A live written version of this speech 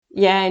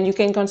Yeah, and you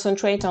can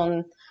concentrate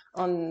on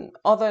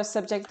other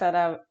subjects that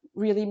are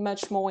really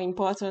much more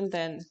important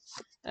than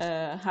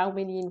how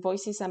many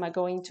invoices am I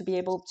going to be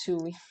able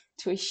to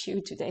issue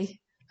today.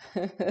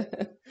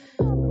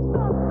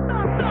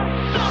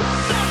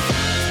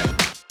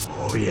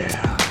 Oh,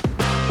 yeah.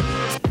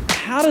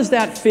 How does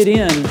that fit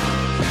in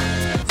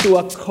to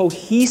a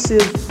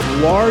cohesive,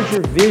 larger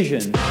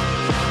vision?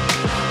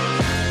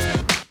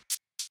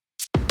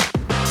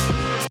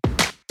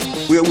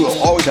 We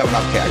will always have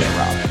enough cash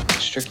around.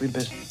 It's strictly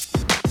business.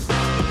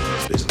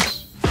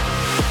 Business.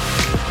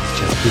 It's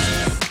just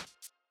business.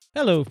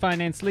 Hello,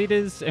 finance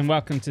leaders, and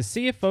welcome to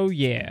CFO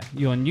Yeah,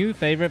 your new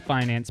favorite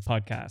finance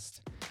podcast.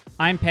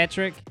 I'm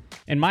Patrick,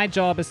 and my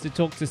job is to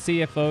talk to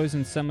CFOs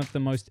in some of the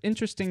most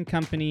interesting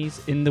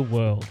companies in the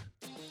world.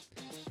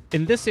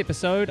 In this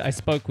episode, I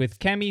spoke with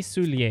Camille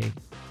Soulier,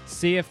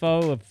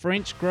 CFO of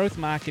French growth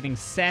marketing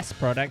SaaS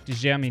product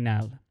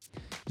Germinal.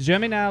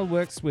 Germinal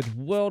works with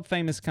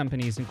world-famous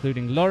companies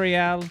including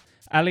L'Oreal,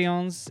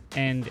 Allianz,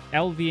 and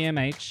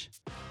LVMH,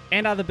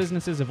 and other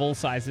businesses of all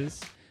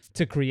sizes,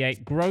 to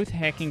create growth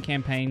hacking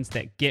campaigns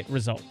that get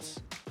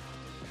results.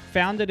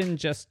 Founded in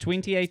just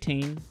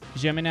 2018,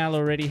 Germinal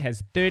already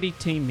has 30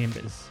 team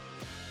members.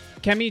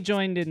 Camille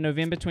joined in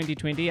November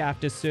 2020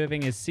 after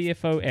serving as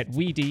CFO at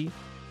Weedy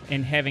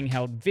and having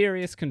held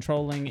various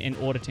controlling and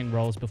auditing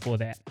roles before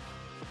that.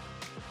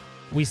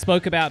 We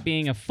spoke about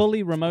being a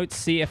fully remote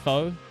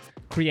CFO,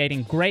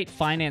 creating great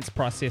finance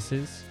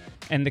processes,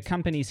 and the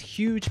company's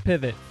huge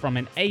pivot from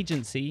an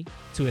agency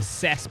to a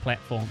SaaS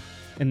platform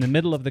in the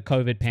middle of the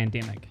COVID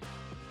pandemic.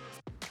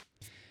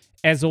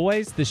 As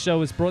always, the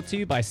show is brought to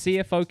you by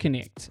CFO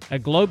Connect, a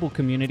global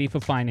community for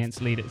finance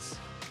leaders.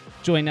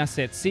 Join us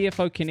at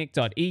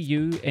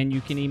cfoconnect.eu, and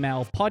you can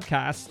email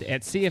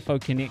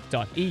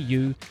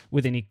podcast@cfoconnect.eu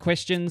with any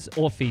questions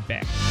or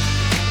feedback.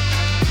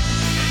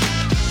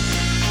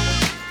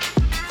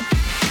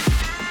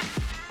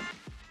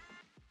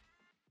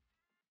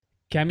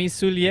 Camille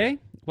Soulier,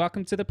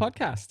 welcome to the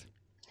podcast.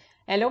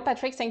 Hello,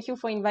 Patrick. Thank you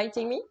for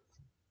inviting me.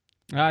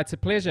 It's a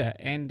pleasure.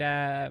 And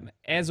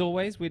as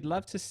always, we'd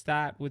love to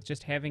start with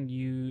just having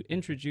you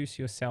introduce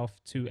yourself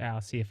to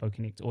our CFO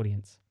Connect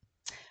audience.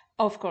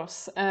 Of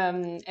course.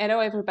 Hello,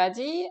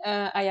 everybody.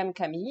 I am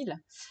Camille.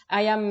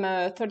 I am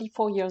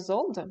 34 years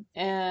old,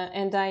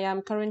 and I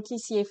am currently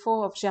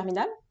CFO of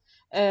Germinal,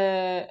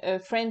 a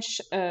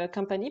French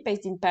company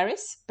based in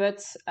Paris,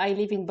 but I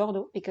live in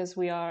Bordeaux because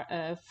we are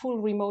a full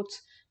remote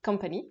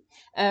company.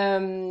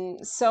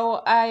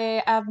 So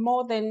I have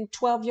more than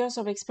 12 years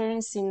of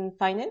experience in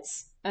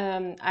finance.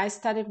 I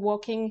started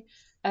working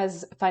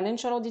as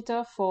financial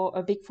auditor for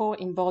a Big Four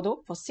in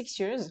Bordeaux for 6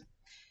 years.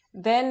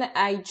 Then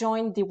I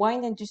joined the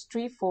wine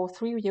industry for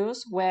 3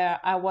 years, where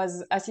I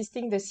was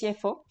assisting the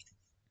CFO.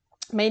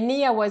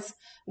 Mainly, I was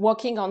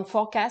working on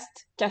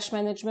forecast, cash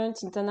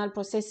management, internal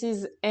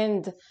processes,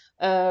 and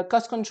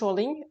cost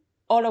controlling,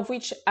 all of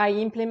which I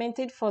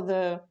implemented for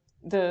the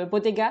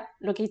bodega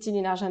located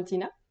in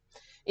Argentina.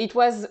 It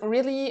was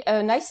really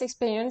a nice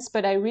experience,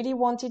 but I really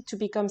wanted to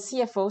become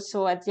CFO.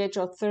 So at the age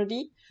of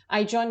 30,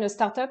 I joined a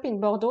startup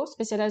in Bordeaux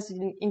specialized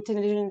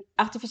in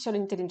artificial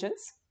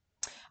intelligence.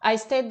 I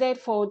stayed there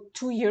for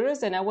 2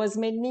 years, and I was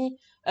mainly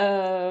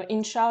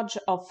in charge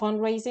of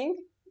fundraising,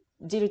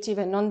 dilutive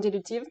and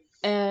non-dilutive,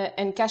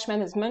 and cash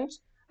management,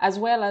 as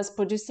well as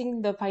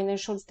producing the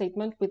financial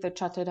statement with the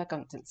chartered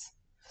accountants.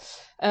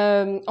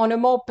 On a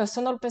more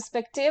personal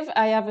perspective,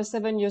 I have a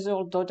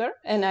 7-year-old daughter,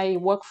 and I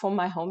work from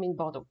my home in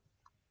Bordeaux.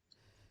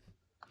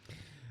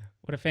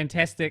 What a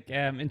fantastic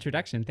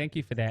introduction. Thank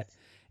you for that.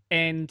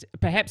 And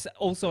perhaps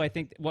also, I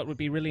think what would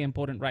be really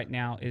important right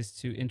now is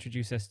to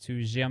introduce us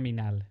to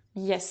Germinal.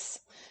 Yes.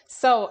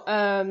 So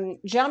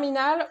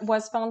Germinal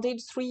was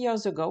founded 3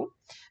 years ago.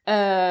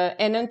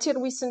 And until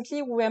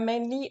recently, we were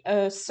mainly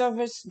a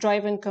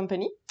service-driven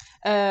company,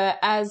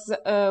 as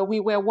we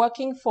were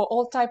working for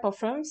all type of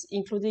firms,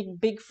 including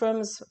big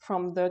firms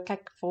from the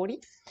CAC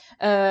 40.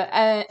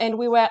 And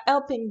we were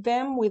helping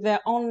them with their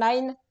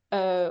online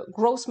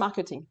growth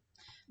marketing.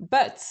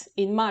 But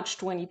in March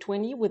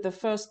 2020, with the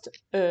first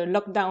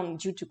lockdown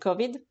due to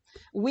COVID,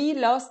 we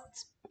lost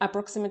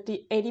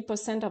approximately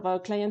 80% of our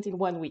clients in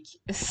 1 week.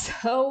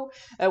 So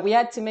we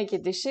had to make a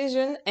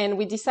decision, and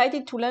we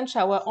decided to launch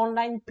our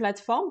online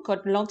platform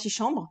called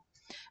L'Antichambre,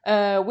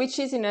 which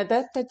is an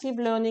adaptive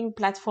learning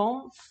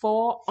platform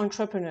for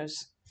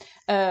entrepreneurs.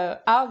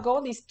 Our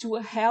goal is to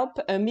help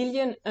 1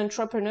 million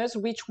entrepreneurs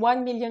reach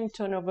 1 million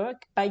turnover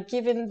by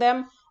giving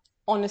them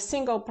on a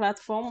single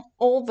platform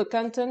all the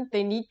content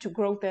they need to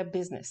grow their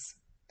business.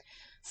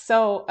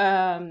 So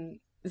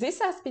this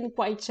has been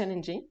quite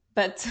challenging,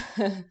 but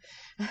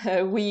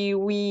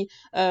we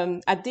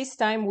at this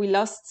time we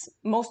lost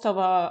most of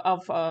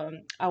our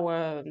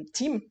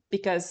team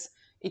because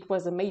it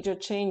was a major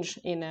change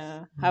in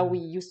how we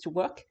used to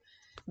work.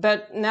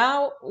 But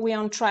now we're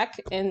on track,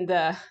 and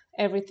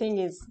everything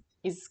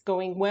is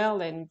going well,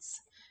 and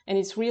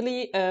it's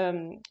really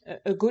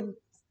a good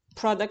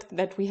product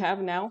that we have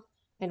now,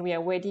 and we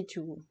are ready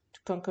to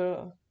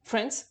conquer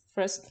France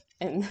first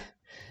and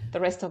the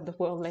rest of the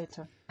world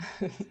later.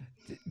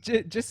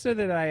 Just so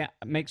that I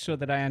make sure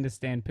that I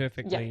understand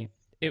perfectly,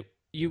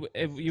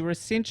 you were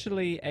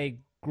essentially a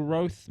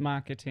growth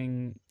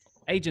marketing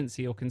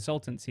agency or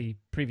consultancy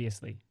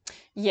previously.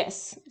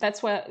 Yes,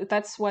 that's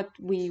what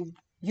we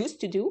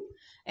used to do,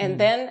 and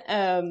then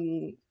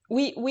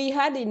we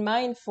had in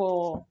mind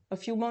for a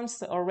few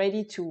months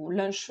already to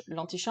launch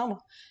l'antichambre,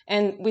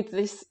 and with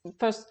this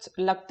first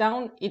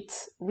lockdown, it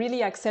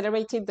really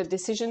accelerated the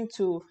decision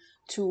to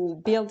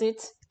build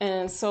it,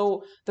 and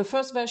so the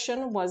first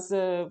version was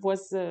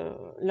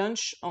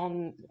launched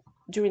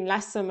during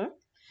last summer,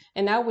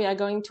 and now we are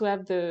going to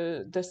have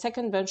the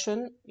second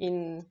version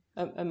in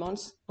a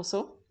month or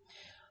so.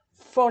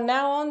 For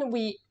now on,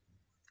 we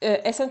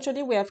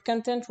essentially we have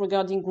content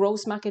regarding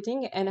growth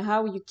marketing and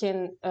how you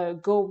can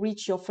go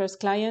reach your first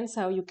clients,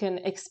 how you can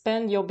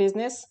expand your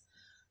business.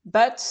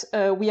 But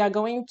we are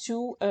going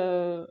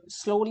to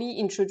slowly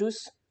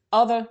introduce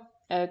other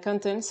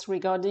contents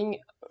regarding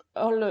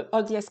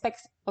all the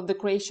aspects of the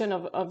creation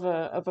of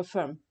a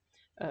firm,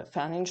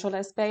 financial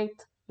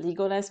aspect,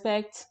 legal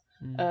aspect,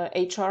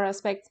 HR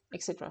aspect,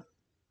 etc.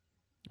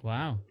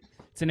 Wow,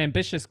 it's an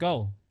ambitious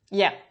goal.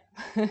 Yeah.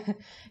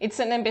 It's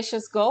an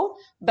ambitious goal,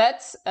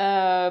 but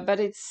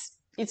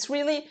it's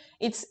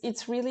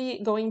really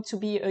going to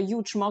be a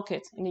huge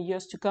market in the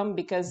years to come,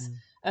 because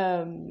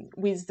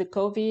with the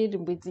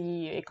COVID, with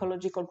the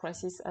ecological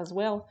crisis as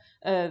well,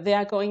 there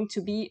are going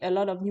to be a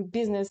lot of new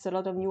business, a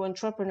lot of new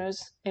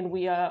entrepreneurs, and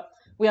we are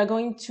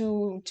going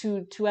to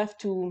have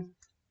to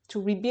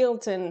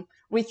rebuild and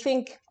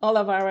rethink all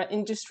of our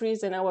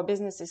industries and our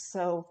businesses.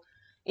 So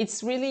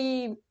it's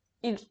really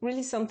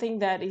something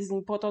that is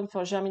important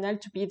for Germinal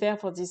to be there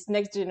for this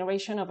next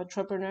generation of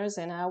entrepreneurs,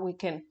 and how we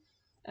can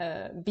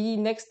be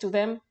next to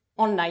them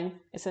online,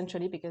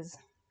 essentially, because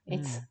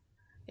it's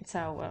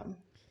how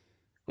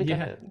we're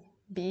gonna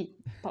be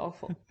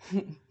powerful.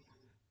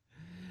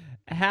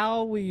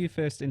 How were you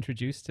first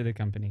introduced to the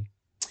company?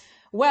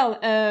 Well,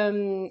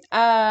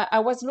 I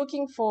was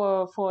looking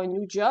for a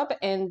new job,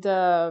 and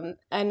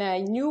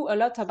I knew a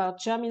lot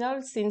about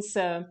Germinal since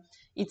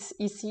its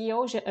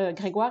CEO,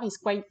 Grégoire, is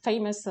quite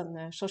famous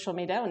on social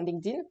media, on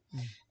LinkedIn.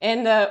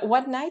 And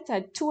one night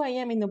at 2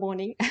 a.m. in the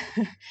morning,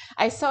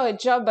 I saw a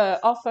job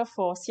offer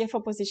for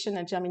CFO position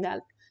at Germinal.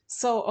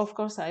 So, of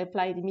course, I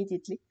applied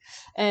immediately.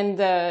 And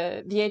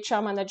the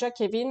HR manager,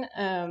 Kevin,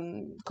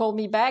 called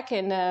me back,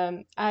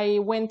 and I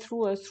went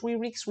through a 3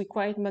 weeks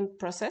requirement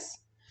process.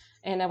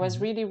 And I was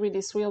really,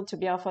 really thrilled to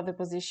be offered the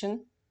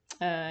position.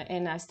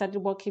 And I started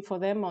working for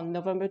them on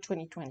November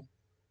 2020.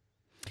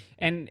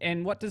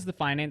 And what does the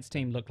finance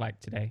team look like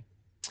today?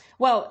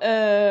 Well,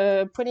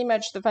 pretty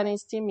much the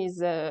finance team is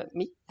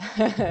me.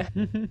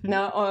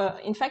 Now,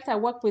 in fact, I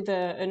work with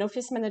an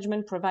office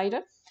management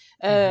provider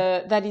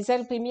that is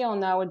helping me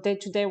on our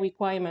day-to-day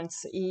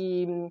requirements.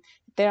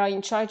 They are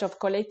in charge of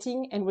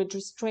collecting and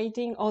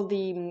registering all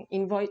the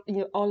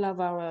all of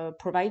our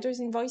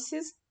providers'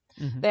 invoices.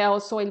 They are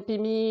also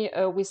helping me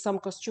with some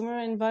customer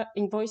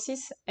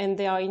invoices, and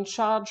they are in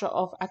charge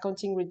of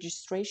accounting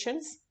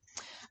registrations.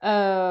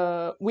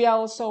 We are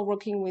also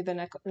working with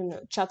a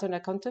chartered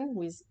accountant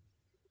who is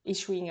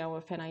issuing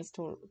our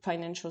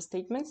financial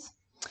statements.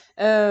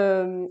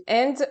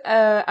 And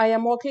I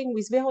am working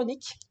with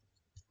Véronique.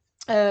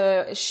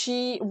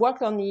 She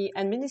worked on the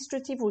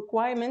administrative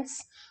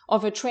requirements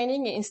of a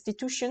training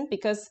institution,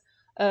 because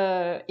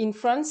in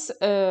France,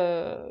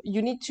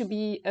 you need to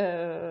be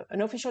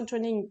an official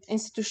training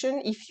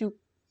institution if you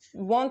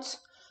want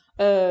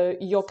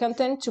your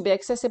content to be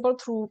accessible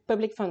through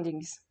public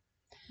fundings.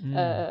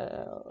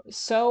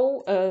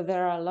 So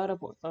there are a lot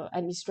of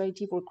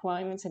administrative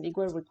requirements and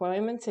legal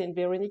requirements, and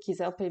Veronique is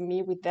helping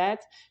me with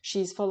that.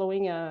 She's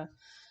following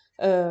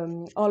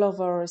all of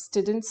our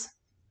students,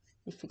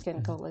 if we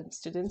can call them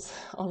students,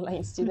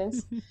 online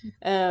students.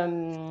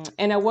 And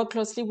I work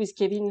closely with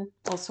Kevin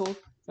also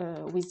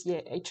with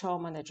the HR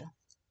manager.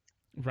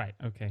 Right.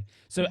 Okay.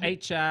 So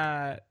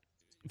HR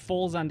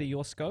falls under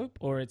your scope,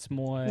 or it's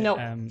more no.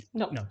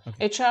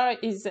 Okay. HR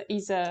is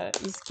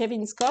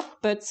Kevin's scope,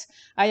 but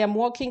I am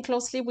working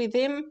closely with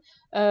him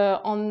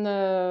on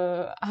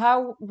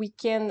how we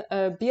can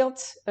build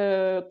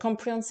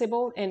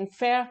comprehensible and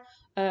fair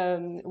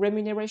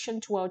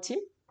remuneration to our team.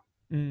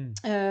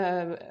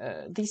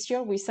 This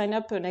year we signed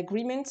up an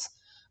agreement,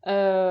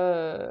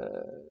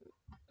 a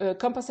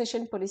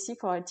compensation policy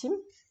for our team,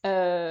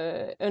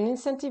 an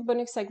incentive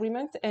bonus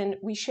agreement, and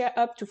we share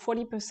up to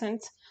 40%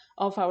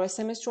 of our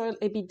semestrial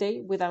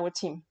EBITDA with our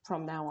team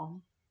from now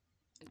on.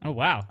 Oh,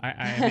 wow.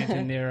 I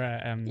imagine there are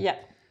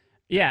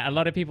a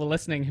lot of people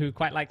listening who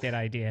quite like that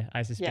idea,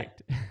 I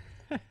suspect.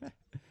 Yeah.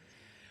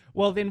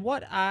 Well, then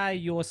what are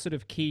your sort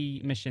of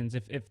key missions?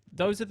 If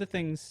those are the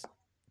things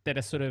that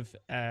are sort of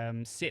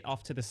set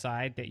off to the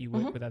side that you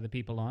work with other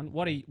people on,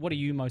 what are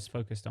you most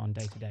focused on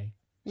day to day?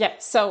 Yeah,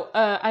 so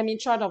I'm in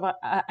charge of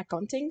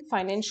accounting,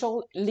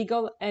 financial,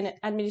 legal, and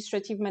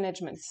administrative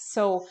management.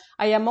 So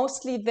I am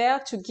mostly there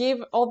to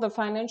give all the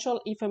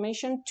financial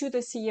information to the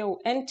CEO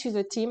and to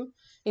the team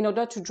in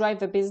order to drive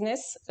the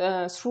business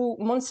through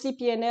monthly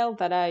P&L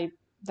that I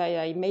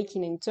I make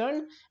in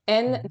intern,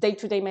 and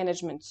day-to-day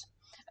management.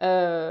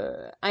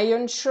 I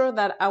ensure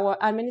that our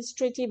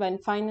administrative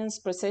and finance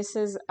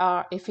processes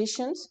are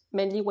efficient,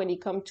 mainly when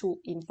it comes to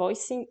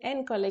invoicing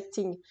and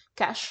collecting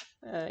cash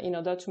in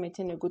order to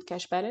maintain a good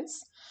cash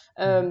balance.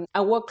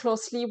 I work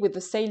closely with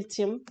the sales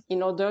team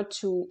in order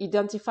to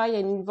identify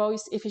and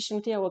invoice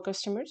efficiently our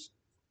customers.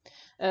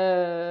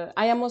 I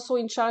am also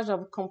in charge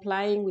of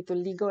complying with the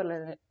legal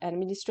and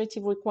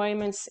administrative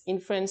requirements in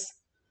France,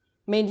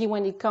 mainly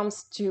when it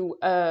comes to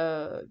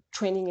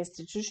training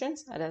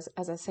institutions,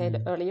 as I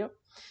said earlier.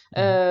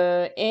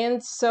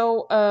 And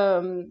so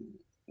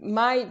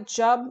my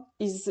job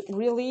is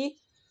really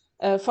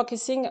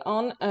focusing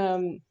on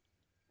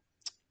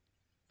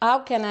how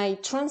can I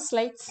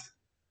translate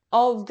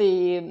all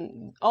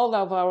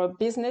of our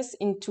business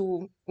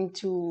into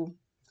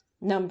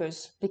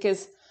numbers,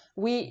 because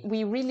we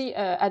really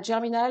at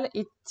Germinal,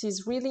 it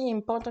is really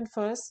important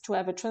for us to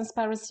have a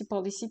transparency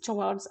policy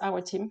towards our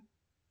team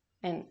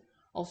and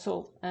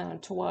also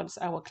towards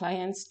our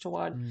clients.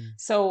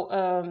 So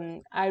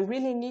I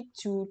really need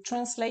to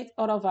translate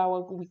all of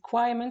our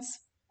requirements,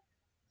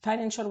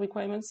 financial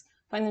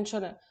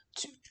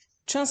to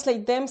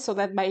translate them so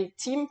that my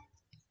team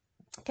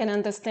can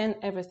understand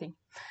everything.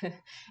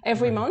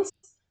 Every month,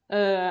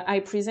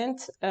 I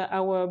present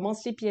our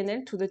monthly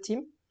P&L to the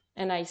team,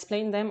 and I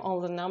explain them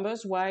all the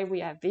numbers, why we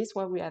have this,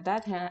 why we have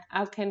that, and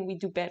how can we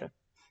do better.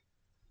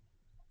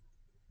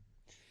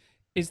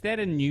 Is that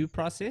a new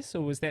process,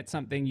 or was that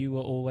something you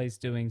were always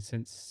doing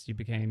since you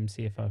became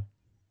CFO?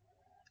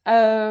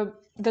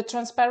 The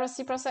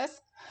transparency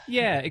process?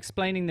 Yeah,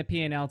 explaining the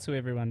P&L to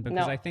everyone,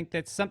 because No. I think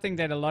that's something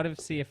that a lot of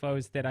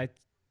CFOs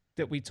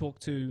that we talk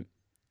to,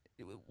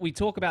 we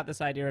talk about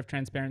this idea of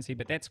transparency,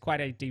 but that's quite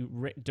a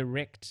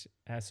direct,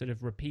 sort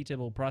of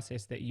repeatable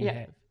process that you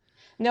have.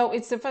 No,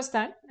 it's the first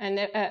time, and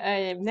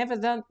I've never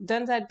done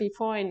that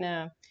before in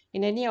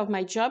any of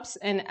my jobs,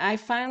 and I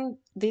found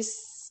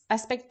this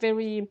aspect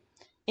very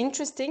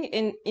interesting,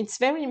 and it's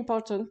very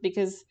important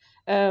because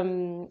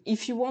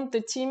if you want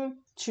the team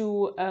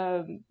to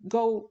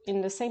go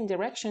in the same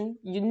direction,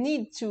 you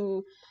need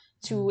to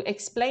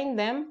explain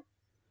them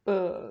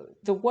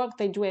the work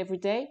they do every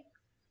day,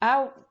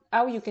 how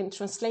you can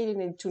translate it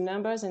into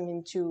numbers and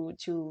into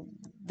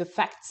the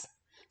facts.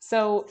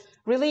 So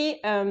really,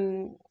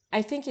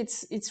 I think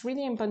it's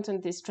really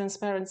important, this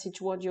transparency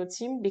toward your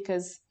team,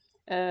 because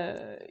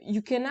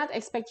you cannot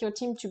expect your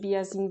team to be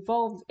as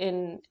involved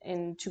and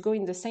to go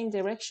in the same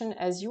direction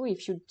as you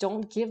if you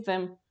don't give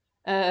them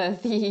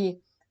the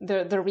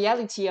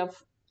reality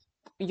of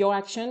your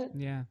action.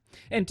 Yeah.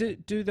 And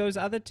do those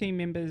other team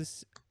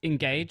members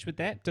engage with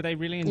that? Do they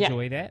really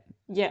enjoy that?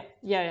 Yeah.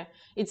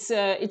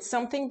 It's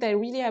something they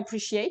really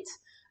appreciate.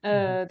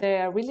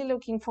 They are really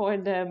looking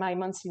forward to my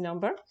monthly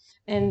number,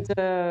 and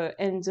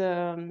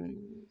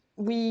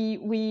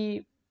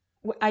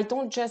I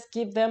don't just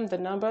give them the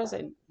numbers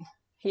and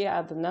here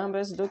are the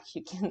numbers. Look,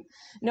 you can.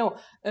 No,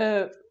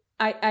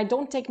 I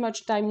don't take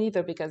much time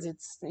neither, because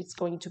it's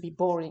going to be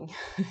boring.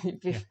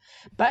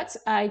 But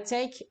I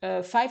take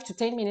 5 to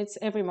 10 minutes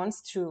every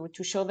month to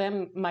show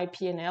them my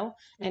P&L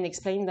and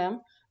explain them.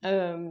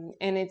 And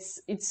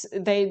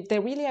they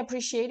really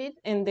appreciate it,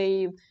 and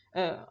they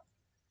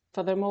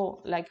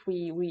furthermore, like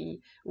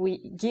we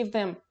give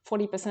them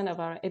 40% of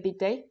our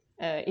EBITDA.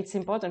 It's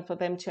important for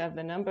them to have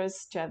the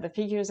numbers, to have the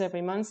figures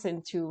every month,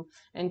 and to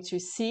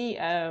see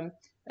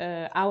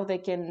how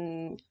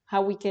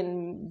we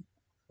can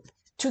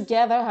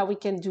together, how we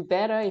can do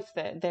better if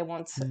they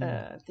want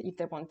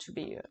to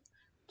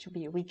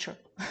be richer.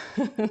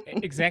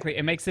 Exactly.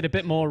 It makes it a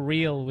bit more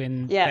real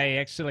when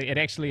it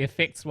actually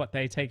affects what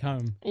they take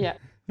home. Yeah.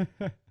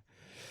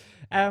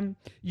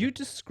 You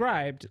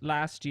described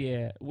last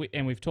year,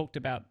 and we've talked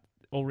about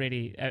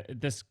already,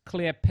 this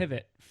clear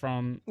pivot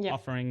from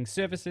offering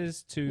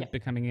services to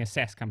becoming a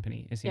SaaS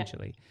company,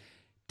 essentially.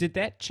 Did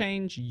that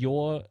change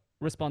your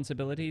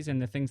responsibilities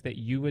and the things that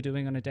you were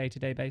doing on a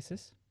day-to-day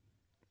basis?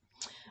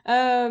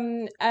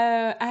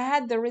 I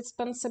had the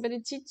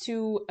responsibility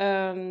to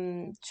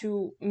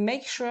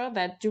make sure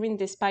that during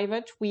this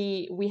pivot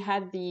we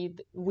have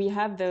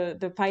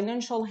the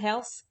financial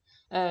health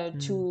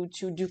to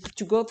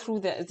go through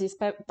this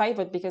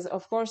pivot, because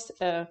of course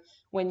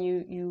when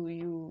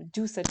you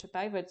do such a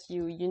pivot,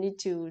 you need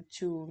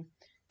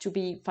to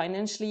be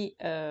financially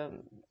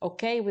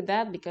okay with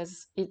that,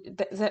 because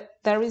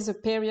there is a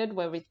period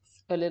where it's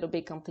a little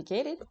bit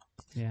complicated,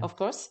 of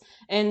course.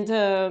 And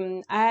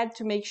I had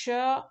to make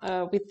sure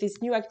with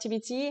this new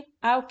activity,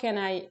 how can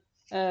I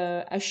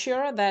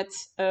assure that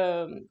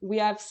we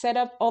have set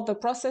up all the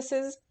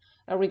processes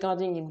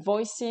regarding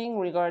invoicing,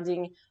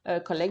 regarding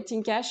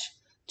collecting cash,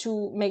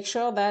 to make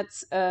sure that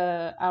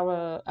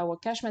our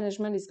cash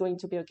management is going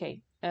to be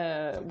okay.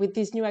 With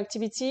this new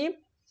activity,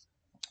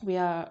 we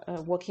are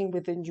working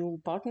with a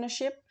new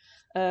partnership,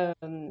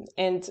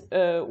 and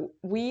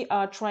we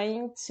are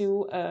trying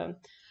to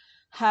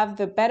have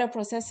the better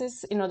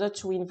processes in order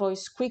to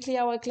invoice quickly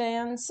our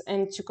clients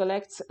and to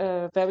collect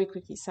very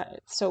quickly.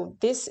 So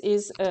this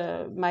is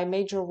my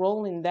major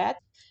role in that.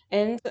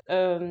 And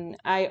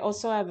I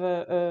also have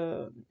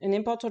an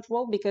important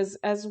role because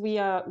as we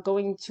are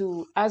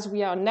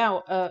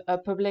now a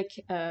public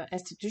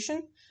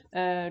institution,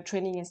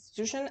 training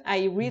institution,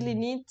 I really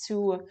need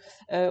to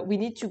we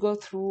need to go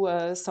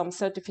through some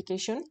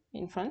certification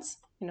in France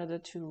in order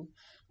to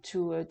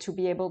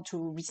be able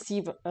to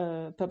receive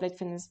public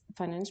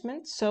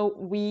financement. So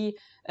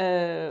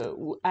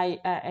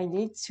I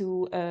need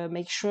to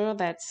make sure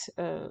that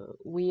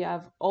we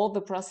have all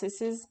the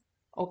processes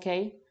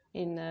okay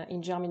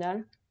in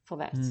Germinal for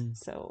that.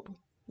 So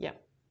yeah.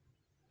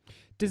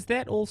 Does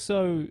that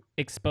also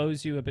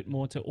expose you a bit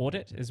more to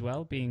audit as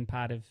well, being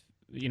part of,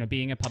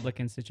 being a public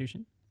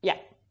institution? Yeah.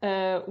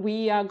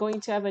 We are going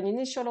to have an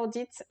initial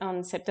audit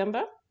on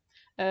September.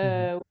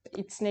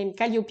 It's named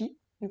Calliope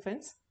in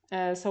France.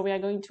 So we are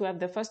going to have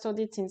the first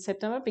audit in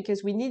September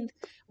because we need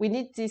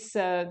this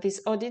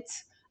audit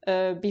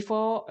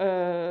before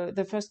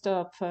the 1st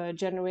of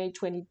January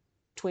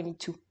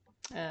 2022.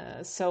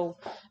 So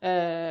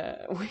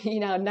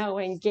we are now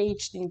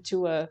engaged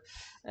into I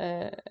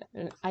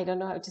don't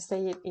know how to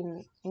say it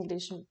in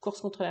English,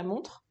 course contre la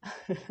montre,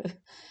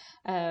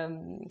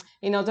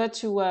 in order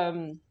to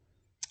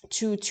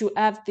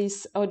have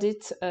this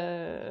audit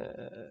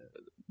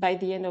by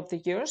the end of the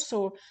year.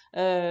 So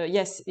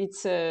yes,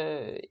 it's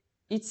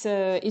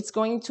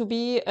going to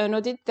be an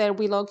audit that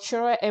will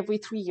occur every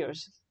 3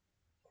 years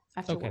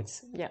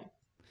afterwards. Okay. Yeah.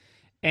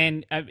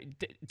 And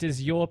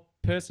does your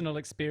personal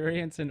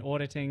experience in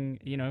auditing,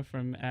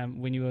 from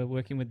when you were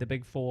working with the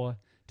Big Four,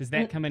 does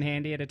that come in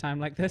handy at a time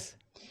like this?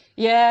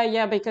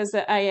 Yeah, because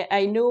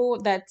I know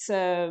that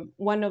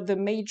one of the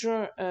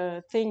major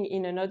thing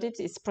in an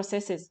audit is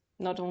processes,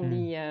 not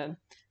only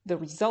the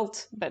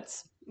result, but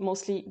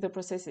mostly the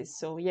processes.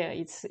 So yeah,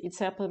 it's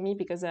helped me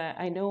because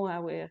I know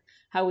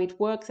how it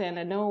works, and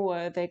I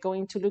know they're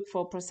going to look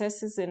for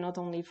processes and not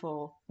only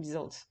for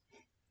results.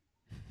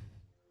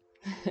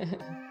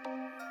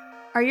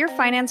 Are your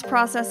finance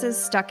processes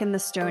stuck in the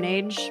Stone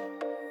Age?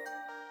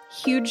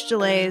 Huge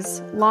delays,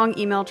 long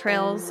email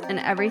trails, and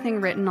everything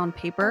written on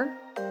paper?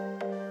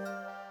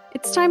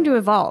 It's time to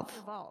evolve.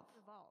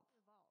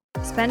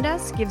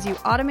 Spendesk gives you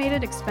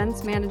automated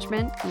expense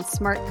management and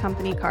smart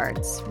company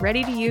cards,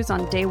 ready to use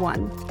on day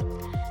one.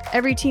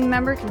 Every team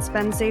member can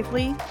spend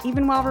safely,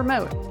 even while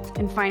remote,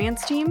 and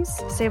finance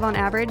teams save on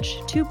average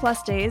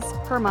 2+ days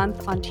per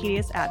month on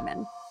tedious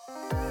admin.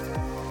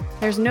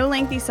 There's no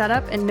lengthy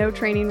setup and no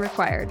training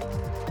required.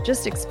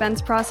 Just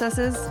expense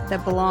processes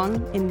that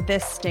belong in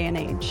this day and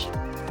age.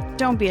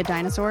 Don't be a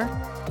dinosaur.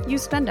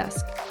 Use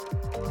Spendesk.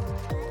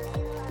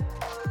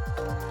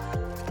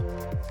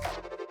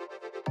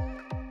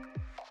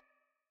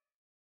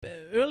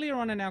 Earlier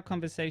on in our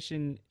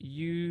conversation,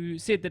 you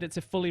said that it's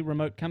a fully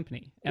remote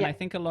company, and I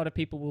think a lot of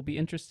people will be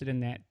interested in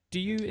that. Do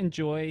you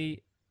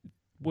enjoy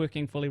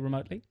working fully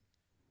remotely?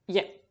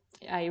 Yeah,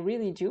 I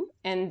really do.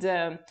 And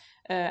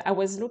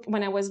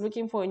when I was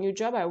looking for a new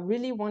job, I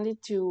really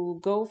wanted to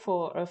go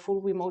for a full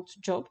remote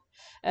job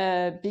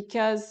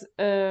because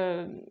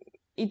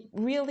it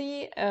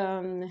really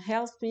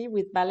helps me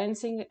with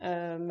balancing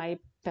my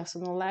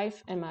personal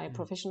life and my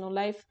professional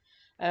life.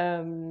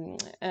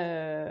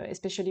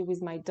 Especially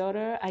with my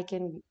daughter, I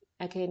can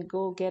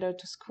go get her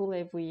to school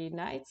every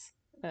night,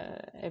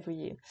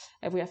 every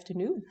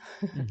afternoon.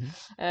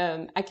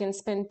 I can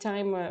spend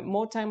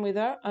more time with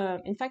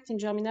her. In fact, in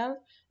Germinal,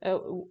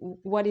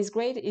 what is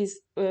great is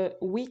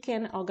we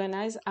can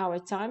organize our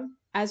time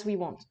as we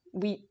want.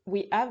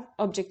 We have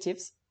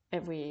objectives.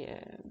 We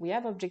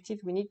have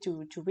objectives we need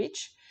to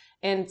reach,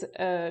 and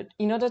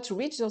in order to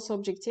reach those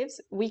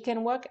objectives, we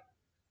can work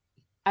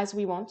as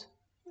we want.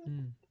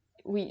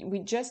 We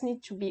just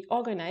need to be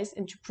organized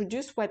and to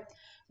produce what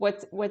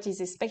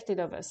is expected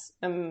of us.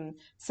 And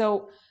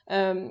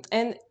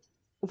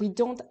we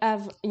don't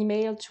have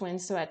email to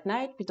answer at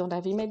night. We don't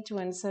have email to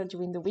answer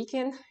during the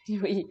weekend.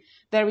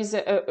 There is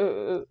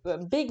a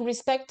big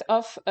respect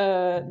of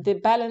the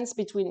balance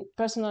between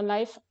personal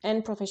life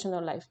and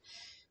professional life.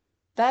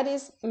 That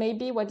is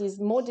maybe what is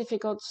more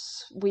difficult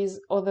with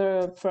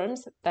other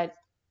firms, that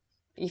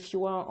if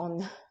you are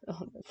on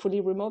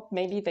fully remote,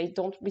 maybe they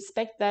don't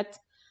respect that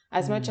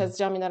as much as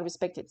Germinal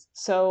respected.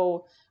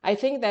 So I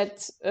think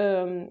that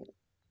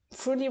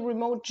fully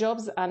remote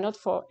jobs are not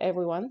for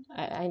everyone.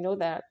 I know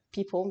there are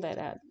people that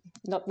are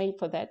not made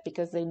for that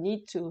because they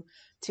need to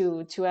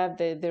have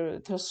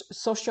the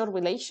social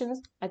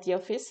relations at the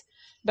office.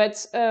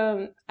 But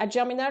at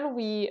Germinal,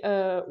 we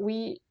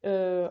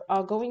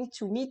are going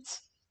to meet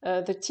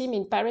the team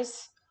in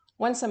Paris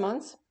once a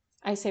month.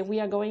 I say we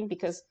are going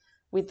because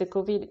with the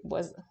COVID it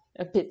was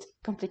a bit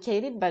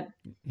complicated, but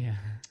yeah,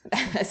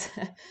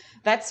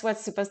 that's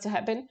what's supposed to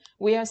happen.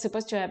 We are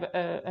supposed to have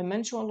a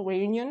mensual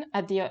reunion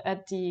at the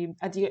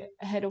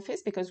head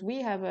office, because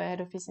we have a head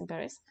office in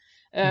Paris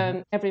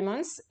every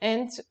month,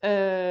 and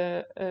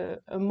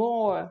a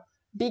more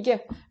bigger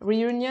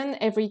reunion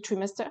every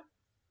trimester.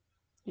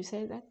 You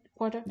say that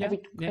quarter? Yeah.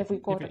 Every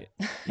quarter.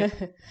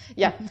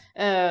 Yeah.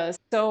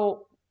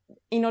 So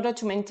in order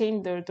to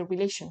maintain the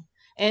relation.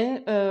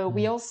 And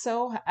we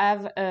also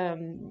have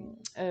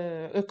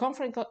a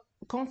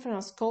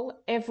conference call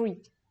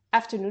every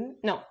afternoon.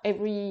 No,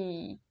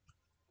 every,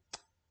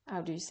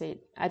 how do you say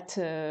it? At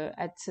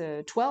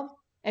 12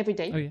 every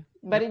day. Oh, yeah.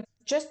 But it's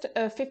just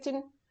a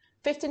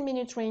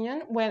 15-minute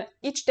reunion where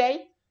each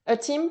day a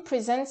team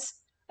presents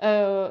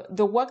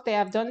the work they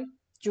have done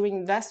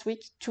during last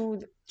week to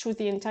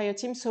the entire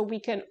team, so we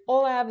can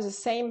all have the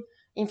same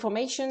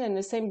information and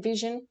the same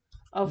vision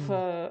of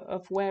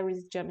where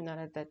is Germinal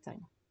at that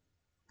time.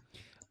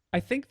 I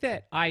think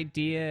that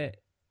idea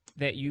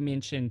that you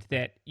mentioned,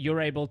 that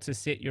you're able to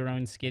set your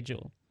own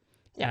schedule,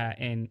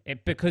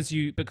 because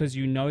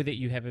you know that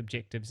you have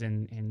objectives,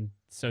 and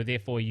so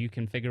therefore you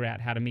can figure out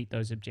how to meet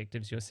those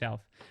objectives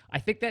yourself. I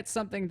think that's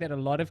something that a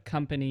lot of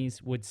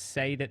companies would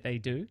say that they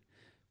do,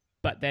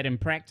 but that in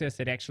practice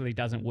it actually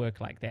doesn't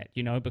work like that,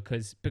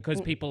 because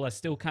people are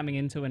still coming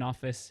into an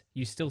office.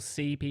 You still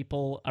see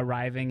people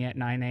arriving at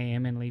 9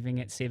 a.m. and leaving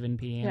at 7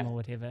 p.m. or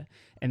whatever,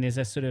 and there's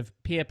a sort of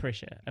peer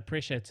pressure, a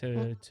pressure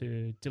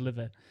to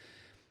deliver.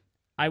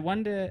 I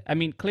wonder, I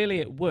mean, clearly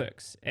it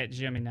works at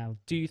Germinal.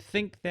 Do you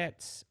think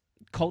that's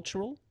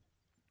cultural?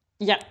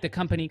 Yeah. The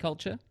company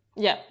culture?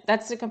 Yeah,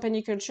 that's the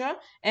company culture.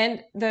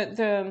 And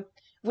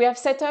we have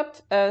set up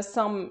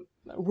some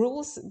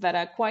rules that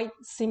are quite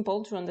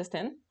simple to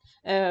understand.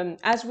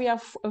 As we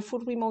are a full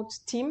remote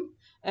team,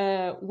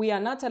 we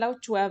are not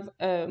allowed to have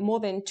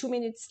more than 2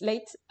 minutes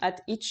late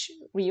at each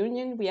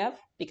reunion we have,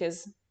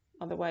 because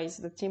otherwise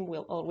the team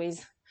will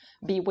always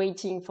be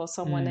waiting for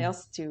someone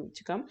else to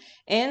come.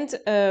 And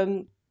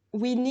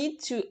we need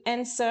to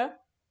answer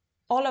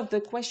all of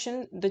the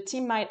questions the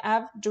team might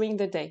have during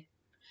the day.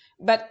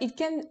 But it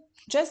can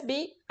just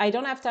be, I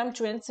don't have time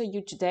to answer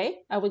you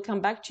today. I will come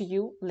back to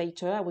you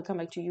later. I will come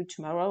back to you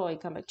tomorrow, or I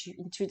come back to you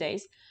in 2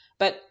 days.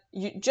 But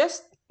you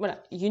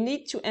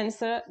need to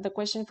answer the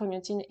question from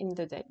your team in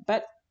the day.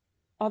 But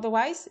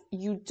otherwise,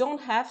 you don't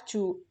have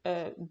to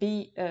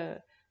be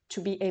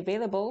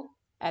available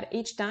at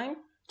each time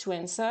to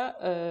answer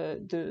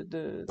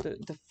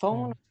the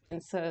phone,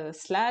 answer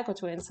Slack, or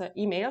to answer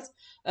emails.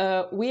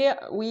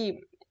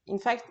 We in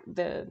fact,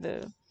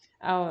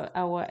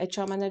 our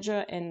HR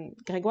manager and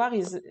Grégoire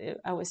is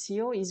our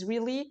CEO is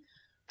really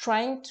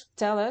trying to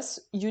tell us,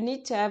 you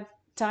need to have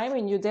time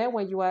in your day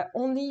where you are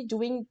only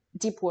doing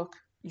deep work.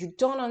 You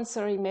don't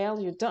answer email,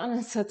 you don't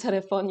answer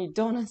telephone, you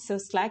don't answer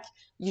Slack.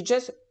 You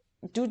just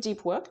do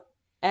deep work,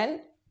 and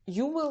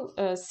you will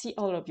see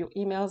all of your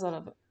emails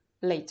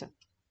later.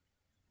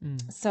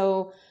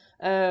 So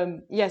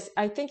yes,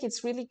 I think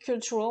it's really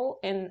cultural,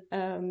 and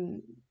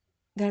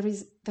there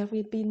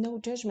will be no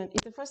judgment.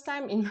 It's the first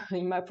time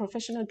in my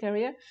professional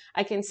career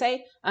I can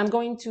say I'm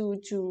going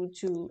to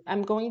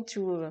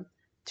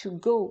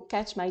go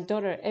catch my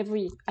daughter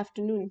every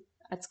afternoon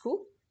at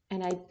school,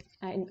 and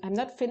I'm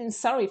not feeling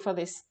sorry for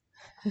this.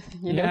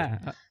 you know?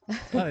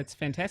 Oh, it's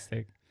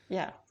fantastic.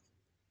 Yeah.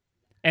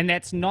 And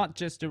that's not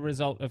just a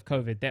result of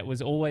COVID. That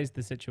was always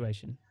the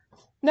situation.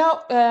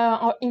 No,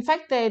 in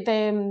fact,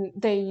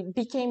 they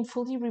became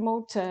fully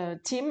remote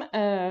team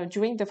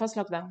during the first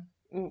lockdown.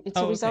 It's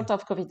a result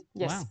of COVID.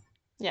 Yes. Wow.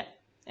 Yeah.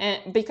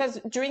 Because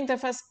during the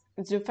first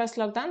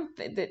lockdown,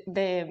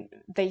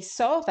 they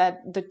saw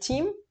that the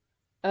team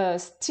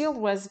still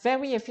was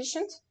very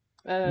efficient.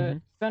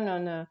 Even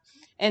on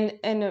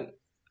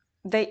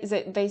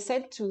they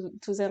said to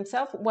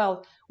themselves,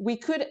 well, we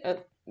could.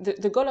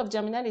 The goal of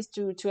Germinal is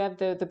to have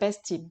the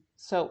best team.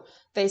 So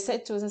they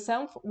said to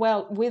themselves,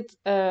 well, with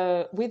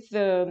the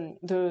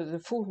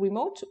full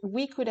remote,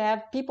 we could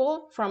have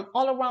people from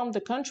all around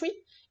the country,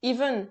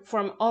 even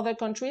from other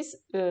countries.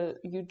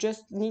 You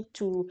just need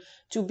to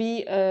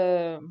be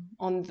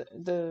on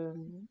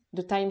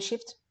the time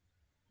shift.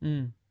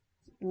 You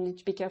need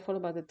to be careful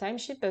about the time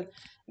shift. But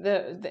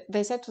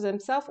they said to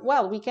themselves,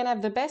 well, we can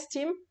have the best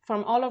team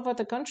from all over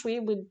the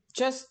country.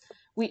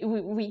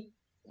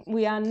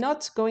 We are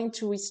not going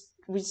to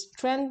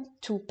restrain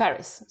to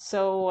Paris.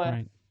 So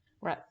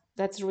right,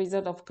 that's the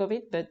result of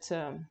COVID. But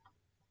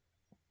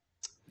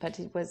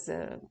it was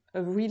a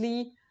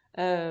really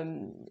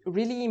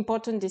really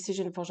important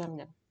decision for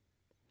Germinal.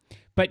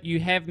 But you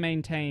have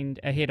maintained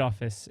a head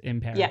office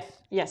in Paris.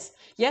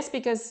 Yes,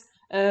 because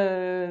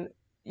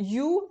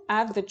you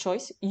have the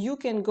choice. You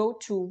can go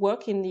to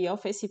work in the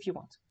office if you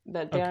want,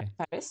 but they're in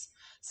Paris.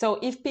 So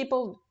if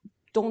people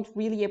don't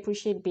really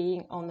appreciate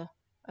being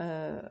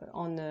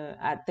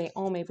at their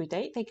home every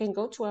day, they can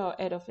go to our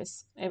head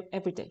office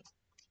every day.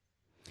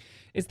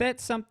 Is that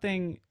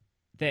something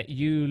that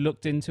you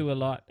looked into a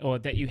lot, or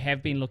that you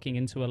have been looking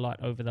into a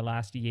lot over the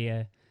last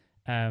year?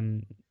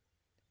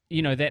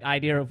 That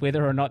idea of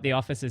whether or not the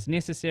office is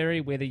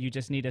necessary, whether you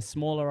just need a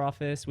smaller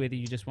office, whether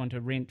you just want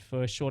to rent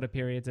for shorter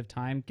periods of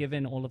time,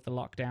 given all of the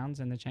lockdowns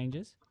and the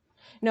changes?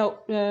 No,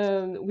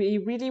 we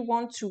really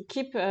want to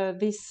keep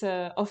this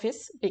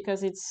office,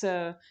 because it's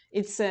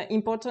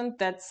important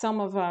that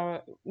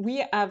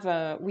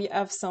we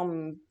have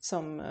some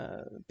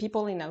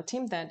people in our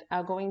team that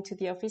are going to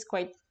the office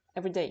quite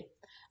every day,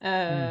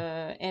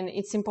 and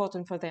it's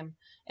important for them.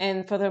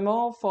 And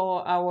furthermore,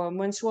 for our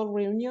monthly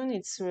reunion,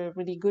 it's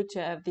really good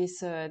to have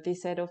this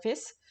head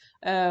office.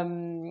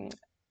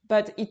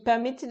 but it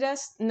permitted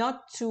us not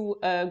to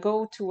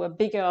go to a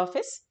bigger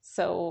office.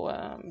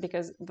 So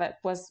because that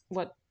was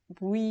what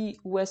we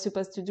were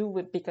supposed to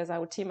do because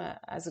our team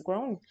has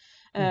grown.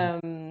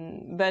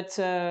 But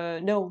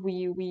no,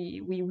 we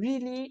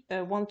really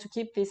want to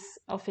keep these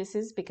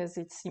offices because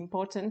it's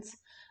important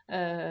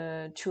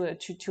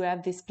to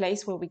have this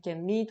place where we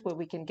can meet, where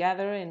we can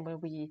gather, and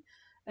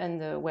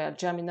where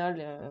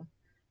Germinal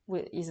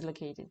is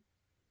located.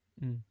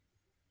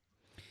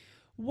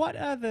 What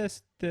are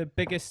the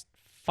biggest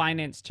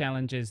finance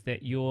challenges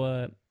that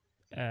you're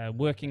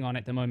working on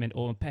at the moment,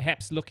 or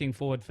perhaps looking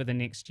forward for the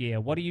next year?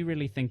 What are you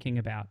really thinking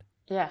about?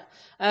 Yeah,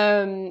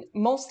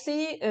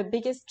 mostly the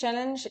biggest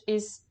challenge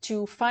is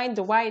to find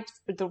the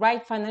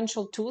right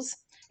financial tools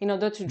in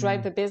order to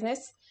drive the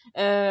business,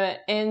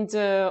 and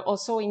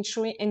also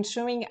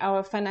ensuring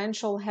our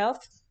financial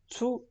health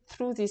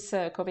through this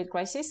COVID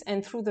crisis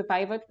and through the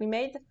pivot we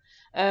made,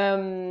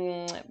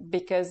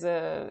 because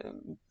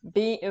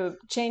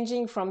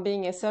changing from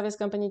being a service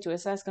company to a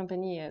SaaS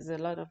company has a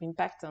lot of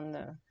impact on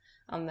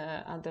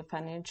the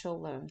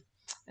financial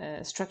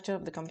structure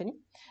of the company,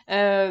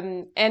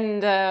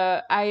 and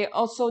I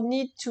also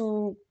need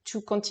to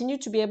continue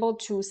to be able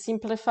to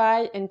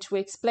simplify and to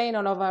explain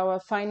all of our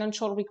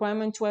financial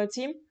requirements to our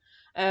team.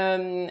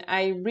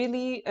 I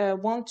really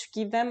want to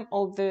give them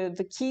all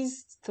the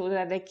keys so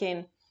that they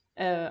can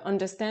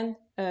understand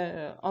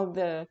all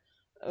the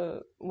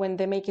when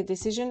they make a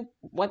decision,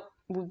 what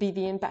would be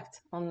the impact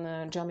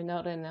on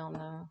Germinal and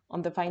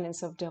on the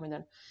finance of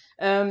Germinal.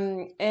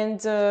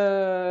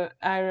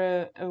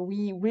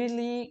 We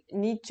really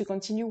need to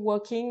continue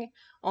working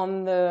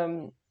on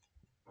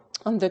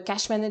the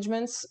cash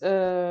management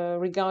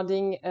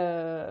regarding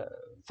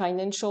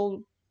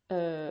financial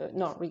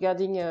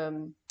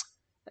regarding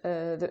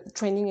the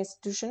training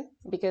institution,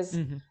 because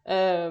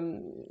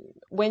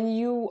when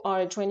you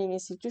are a training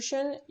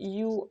institution,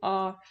 you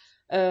are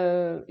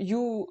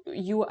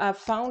you have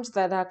funds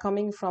that are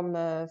coming from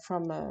the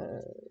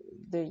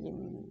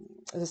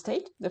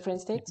state, the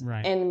French state,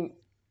 Right. and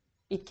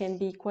it can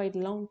be quite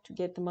long to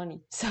get the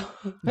money. So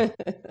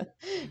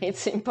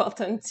it's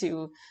important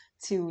to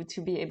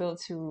be able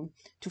to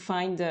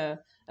find a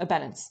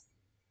balance.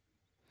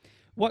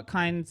 What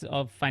kinds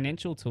of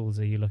financial tools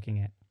are you looking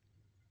at?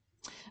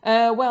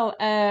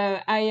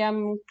 I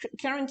am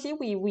currently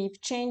we've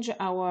changed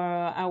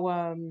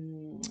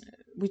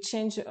we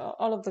changed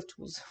all of the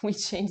tools. We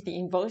changed the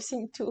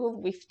invoicing tool.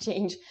 We've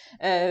changed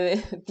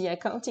the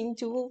accounting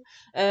tool.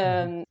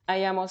 I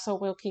am also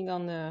working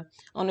on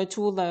a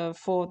tool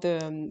for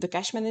the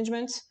cash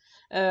management.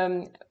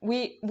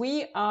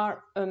 We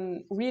are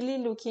really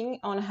looking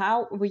on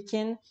how we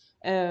can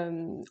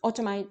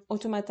automate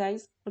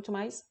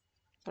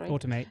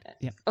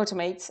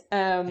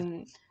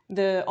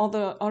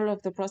all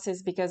of the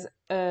process, because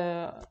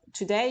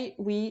today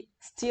we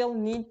still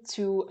need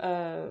to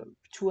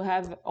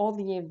have all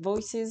the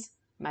invoices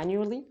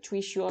manually, to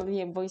issue all the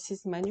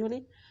invoices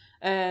manually.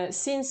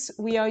 Since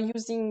we are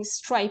using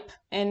Stripe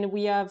and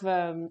we have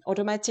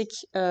automatic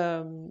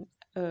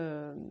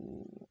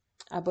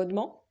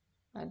abonnement,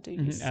 do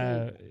you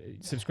say?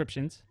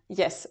 Subscriptions.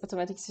 Yes,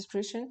 automatic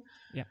subscription.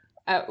 Yeah.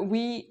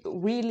 We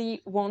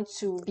really want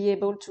to be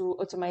able to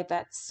automate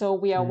that. So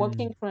we are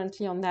working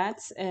currently on that,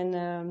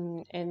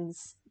 and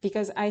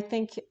because I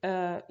think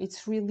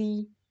it's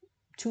really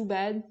too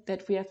bad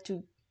that we have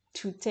to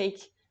take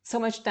so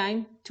much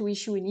time to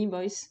issue an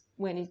invoice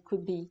when it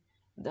could be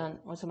done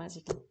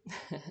automatically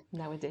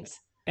nowadays.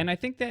 And I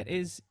think that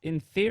is, in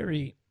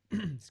theory,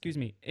 excuse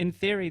me, in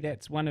theory,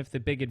 that's one of the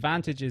big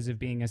advantages of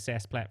being a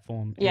SaaS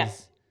platform.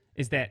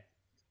 Is that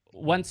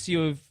once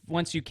you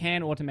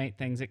can automate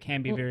things, it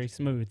can be very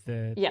smooth.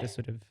 The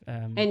sort of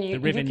the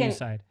revenue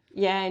side.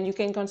 Yeah, and you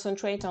can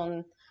concentrate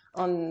on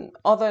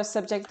other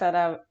subjects that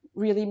are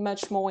really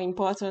much more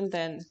important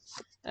than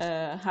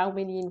how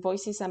many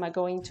invoices am I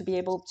going to be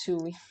able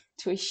to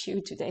issue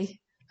today.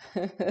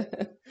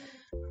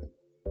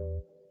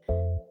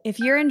 If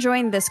you're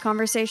enjoying this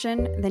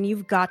conversation, then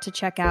you've got to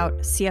check out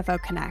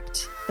CFO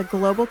Connect, the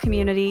global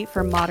community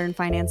for modern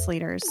finance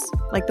leaders,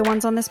 like the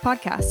ones on this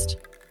podcast.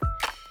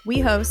 We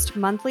host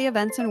monthly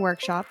events and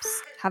workshops,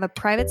 have a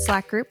private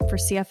Slack group for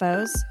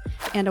CFOs,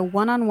 and a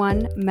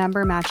one-on-one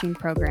member matching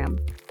program.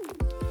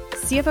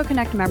 CFO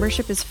Connect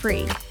membership is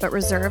free, but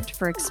reserved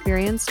for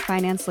experienced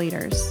finance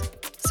leaders.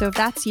 So if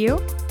that's you,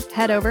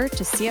 head over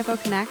to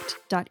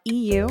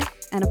cfoconnect.eu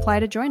and apply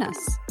to join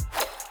us.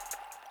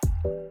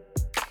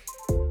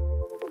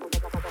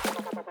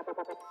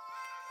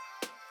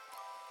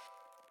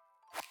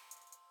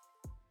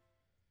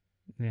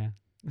 Yeah.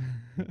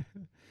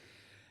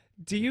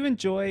 Do you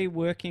enjoy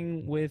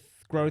working with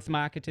growth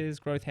marketers,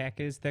 growth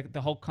hackers,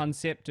 the whole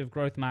concept of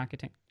growth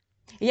marketing?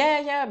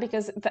 Yeah,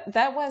 because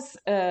that was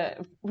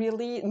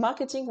really,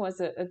 marketing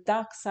was a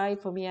dark side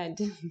for me. I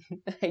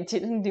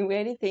didn't do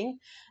anything,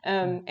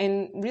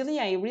 and really,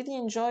 I really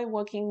enjoy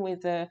working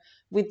with the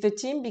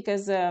team,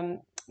 because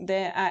I'm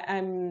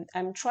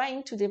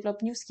trying to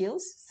develop new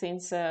skills,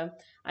 since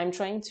I'm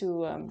trying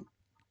to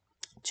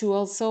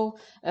also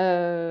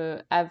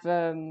have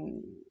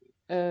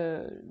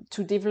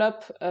to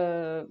develop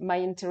my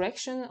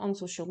interaction on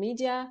social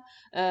media,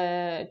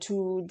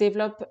 to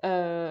develop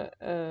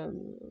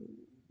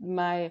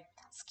my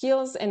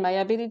skills and my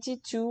ability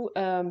to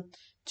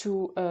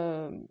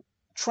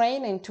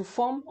train and to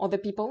form other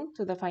people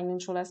to the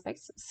financial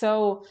aspects.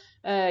 So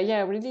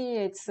yeah, really,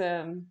 it's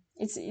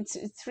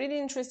really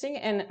interesting,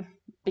 and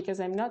because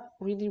I'm not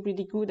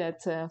really good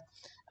at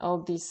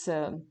all this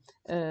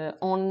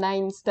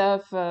online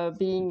stuff,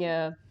 being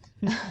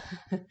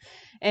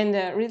and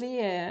really,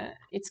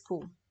 it's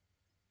cool.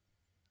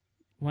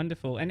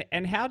 Wonderful.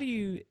 And how do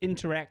you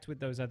interact with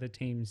those other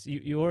teams?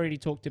 You already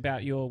talked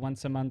about your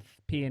once a month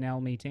P&L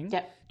meeting.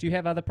 Yeah. Do you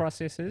have other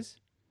processes?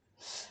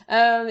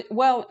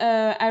 Well,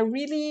 I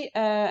really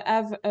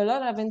have a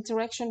lot of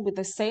interaction with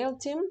the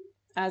sales team,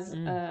 as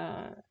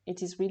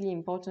it is really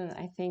important,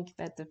 I think,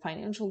 that the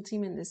financial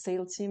team and the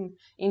sales team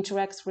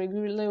interacts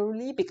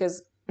regularly,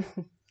 because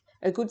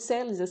a good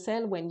sale is a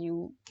sale when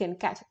you can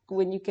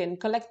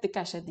collect the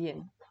cash at the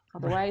end.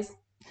 Otherwise,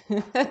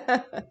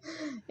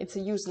 it's a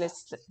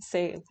useless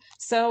sale.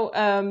 So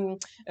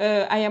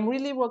I am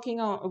really working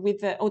on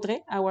with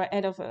Audrey, our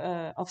head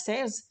of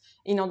sales,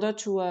 in order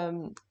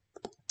to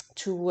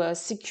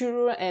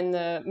secure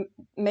and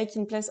make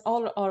in place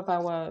all of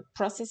our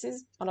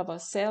processes, all of our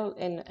sales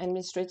and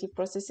administrative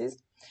processes.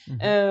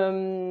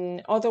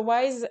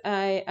 Otherwise,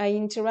 I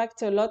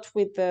interact a lot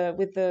with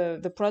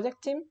the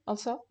product team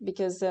also,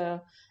 because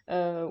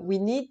we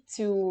need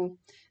to,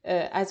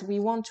 as we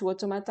want to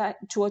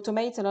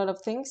automate a lot of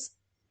things,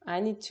 I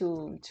need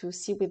to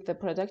see with the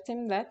product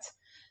team that.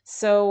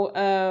 So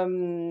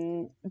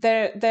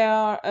there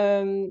are.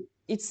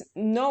 It's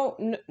not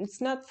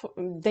for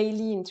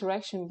daily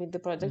interaction with the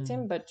product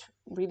team, but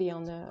really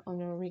on a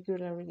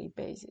regular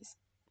basis.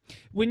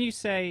 When you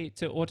say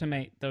to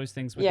automate those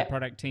things with the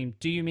product team,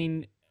 do you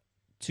mean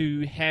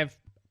to have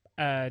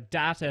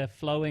data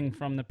flowing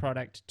from the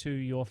product to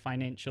your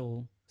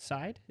financial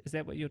side? Is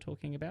that what you're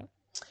talking about?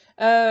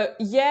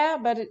 Yeah,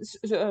 but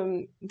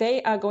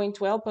they are going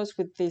to help us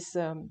with this.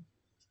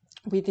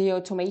 With the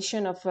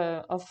automation of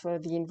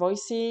the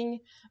invoicing,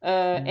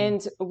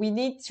 and we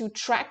need to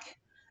track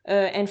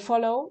and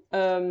follow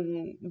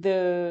the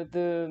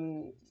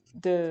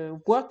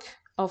work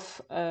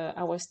of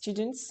our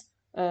students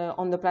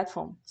on the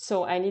platform.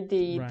 So I need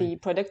the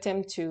product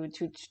team to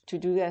do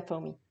that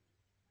for me.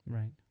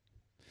 Right.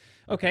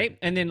 Okay,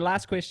 and then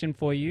last question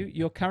for you.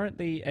 You're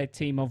currently a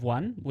team of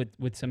 1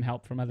 with some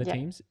help from other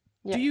teams.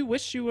 Yeah. Do you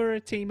wish you were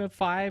a team of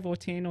 5 or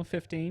 10 or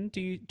 15?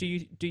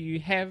 Do you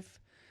have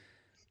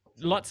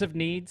lots of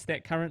needs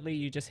that currently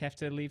you just have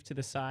to leave to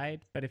the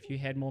side, but if you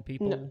had more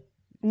people?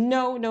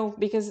 No,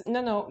 because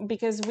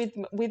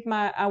with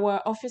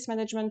our office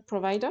management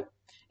provider,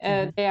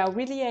 they are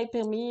really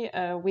helping me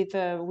with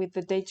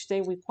the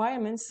day-to-day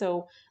requirements,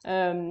 so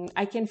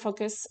I can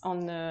focus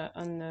on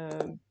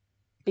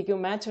bigger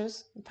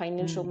matters,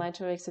 financial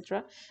matter,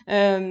 etc.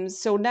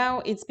 So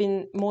now it's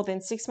been more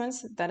than 6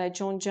 months that I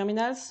joined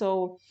Germinal,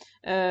 so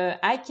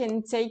I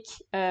can take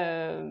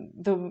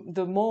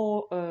the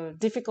more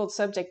difficult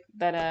subject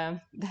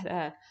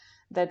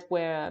that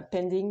were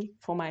pending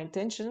for my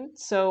attention.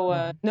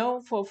 So no,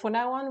 for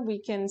now on, we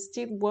can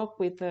still work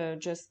with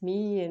just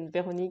me and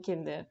Veronique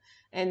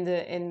and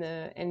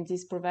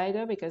this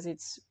provider, because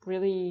it's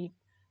really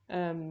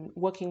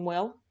working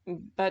well.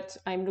 But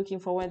I'm looking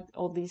forward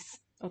all these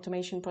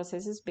automation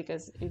processes,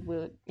 because it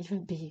will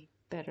even be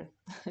better.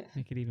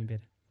 Make it even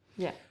better.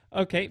 Yeah.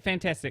 Okay,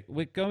 fantastic.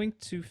 We're going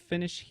to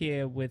finish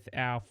here with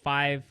our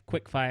 5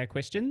 quick-fire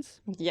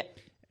questions. Yeah.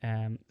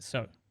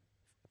 So,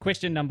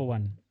 question number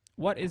 1.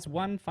 What is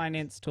one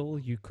finance tool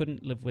you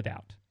couldn't live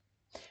without?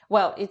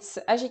 Well, it's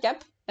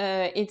Agicap.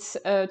 It's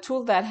a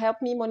tool that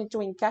helped me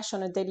monitoring cash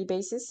on a daily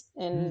basis,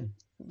 and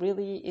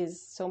really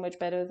is so much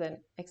better than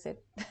Excel.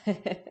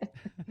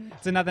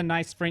 It's another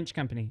nice French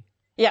company.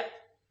 Yeah.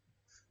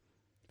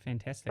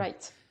 Fantastic.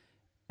 Right.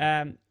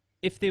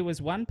 If there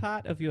was one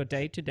part of your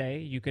day-to-day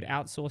you could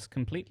outsource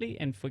completely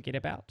and forget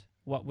about,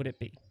 what would it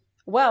be?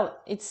 Well,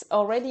 it's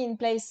already in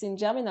place in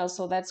Germinal,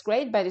 so that's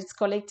great, but it's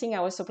collecting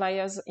our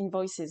suppliers'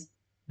 invoices.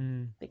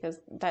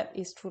 Because that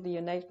is truly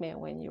a nightmare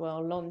when you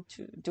are alone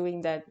doing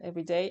that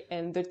every day,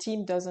 and the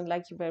team doesn't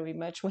like you very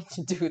much when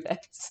you do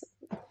that.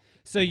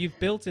 So you've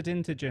built it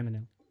into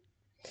Germinal?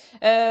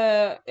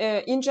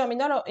 In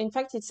Germinal, in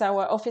fact, it's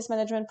our office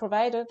management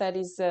provider that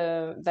is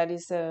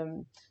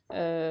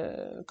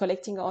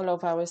collecting all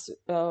of our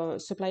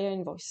supplier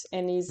invoice,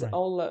 and is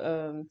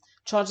all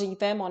charging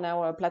them on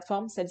our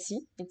platform,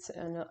 Celle-ci. It's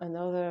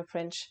another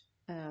French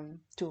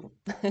tool.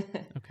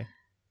 Okay.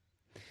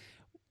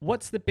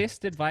 What's the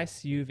best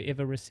advice you've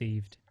ever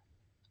received?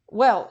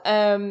 Well,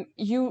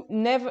 you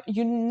never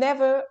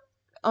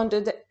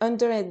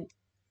underestimate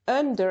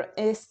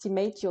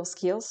your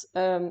skills.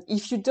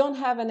 If you don't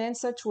have an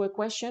answer to a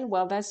question,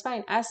 well, that's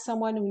fine. Ask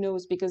someone who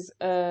knows, because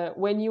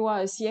when you are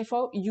a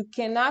CFO, you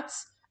cannot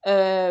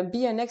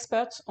be an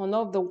expert on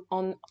all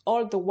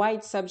the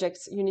wide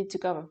subjects you need to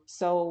cover.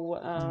 So,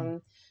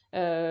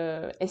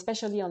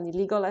 especially on the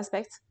legal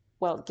aspects,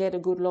 well, get a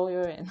good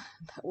lawyer, and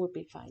that would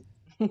be fine.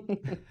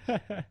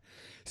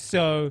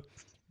 So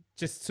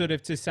just sort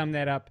of to sum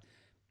that up,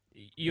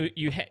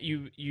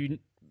 you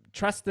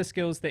trust the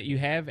skills that you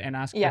have and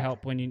ask for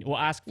help when you, or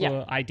ask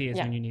for ideas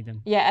when you need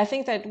them. Yeah, I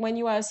think that when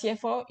you are a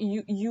CFO,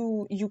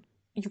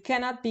 you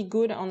cannot be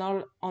good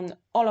on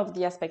all of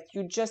the aspects.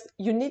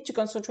 You need to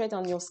concentrate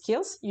on your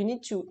skills. You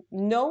need to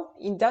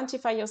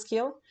identify your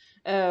skill,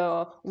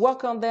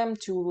 work on them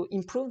to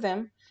improve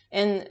them.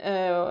 And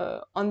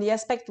on the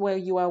aspect where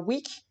you are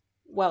weak,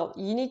 well,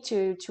 you need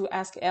to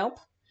ask help.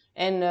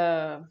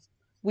 And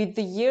with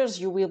the years,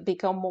 you will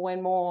become more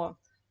and more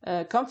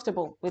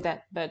comfortable with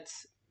that. But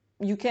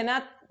you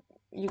cannot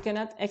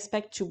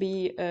expect to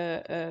be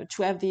to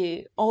have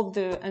all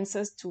the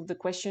answers to the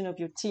question of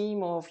your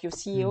team or of your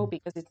CEO,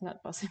 because it's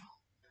not possible.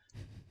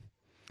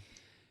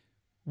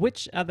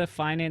 Which other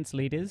finance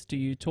leaders do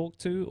you talk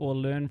to or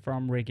learn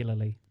from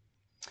regularly?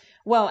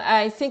 Well,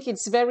 I think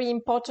it's very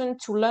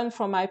important to learn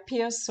from my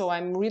peers. So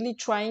I'm really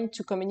trying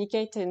to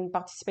communicate and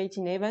participate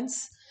in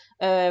events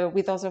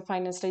with other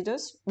finance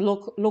leaders,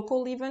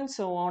 local events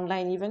or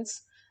online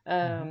events.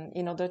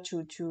 In order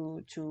to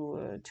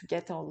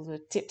get all the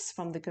tips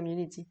from the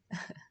community.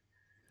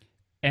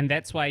 And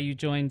that's why you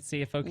joined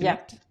CFO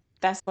Connect? Yeah,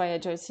 that's why I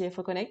joined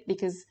CFO Connect,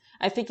 because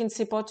I think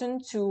it's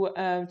important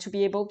to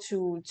be able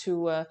to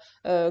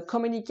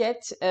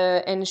communicate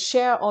and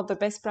share all the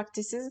best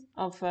practices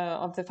of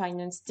the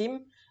finance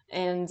team.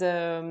 And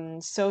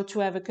so to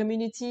have a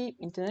community,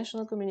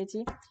 international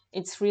community,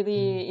 it's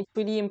really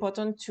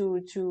important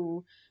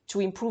to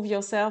improve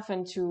yourself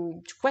and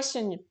to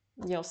question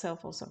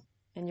yourself also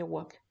in your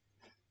work.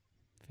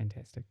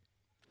 Fantastic.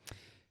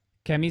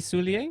 Camille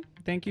Soulier,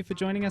 thank you for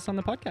joining us on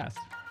the podcast.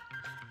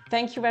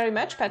 Thank you very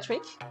much,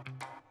 Patrick.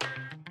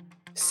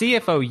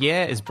 CFO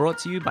Year is brought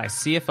to you by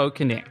CFO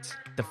Connect,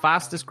 the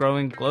fastest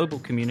growing global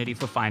community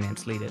for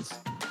finance leaders.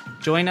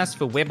 Join us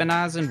for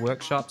webinars and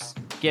workshops,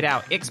 get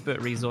our expert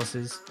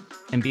resources,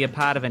 and be a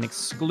part of an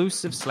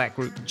exclusive Slack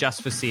group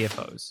just for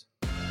CFOs.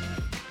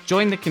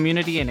 Join the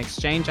community and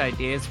exchange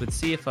ideas with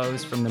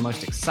CFOs from the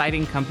most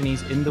exciting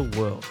companies in the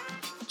world.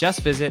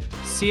 Just visit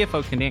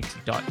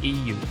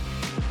cfoconnect.eu.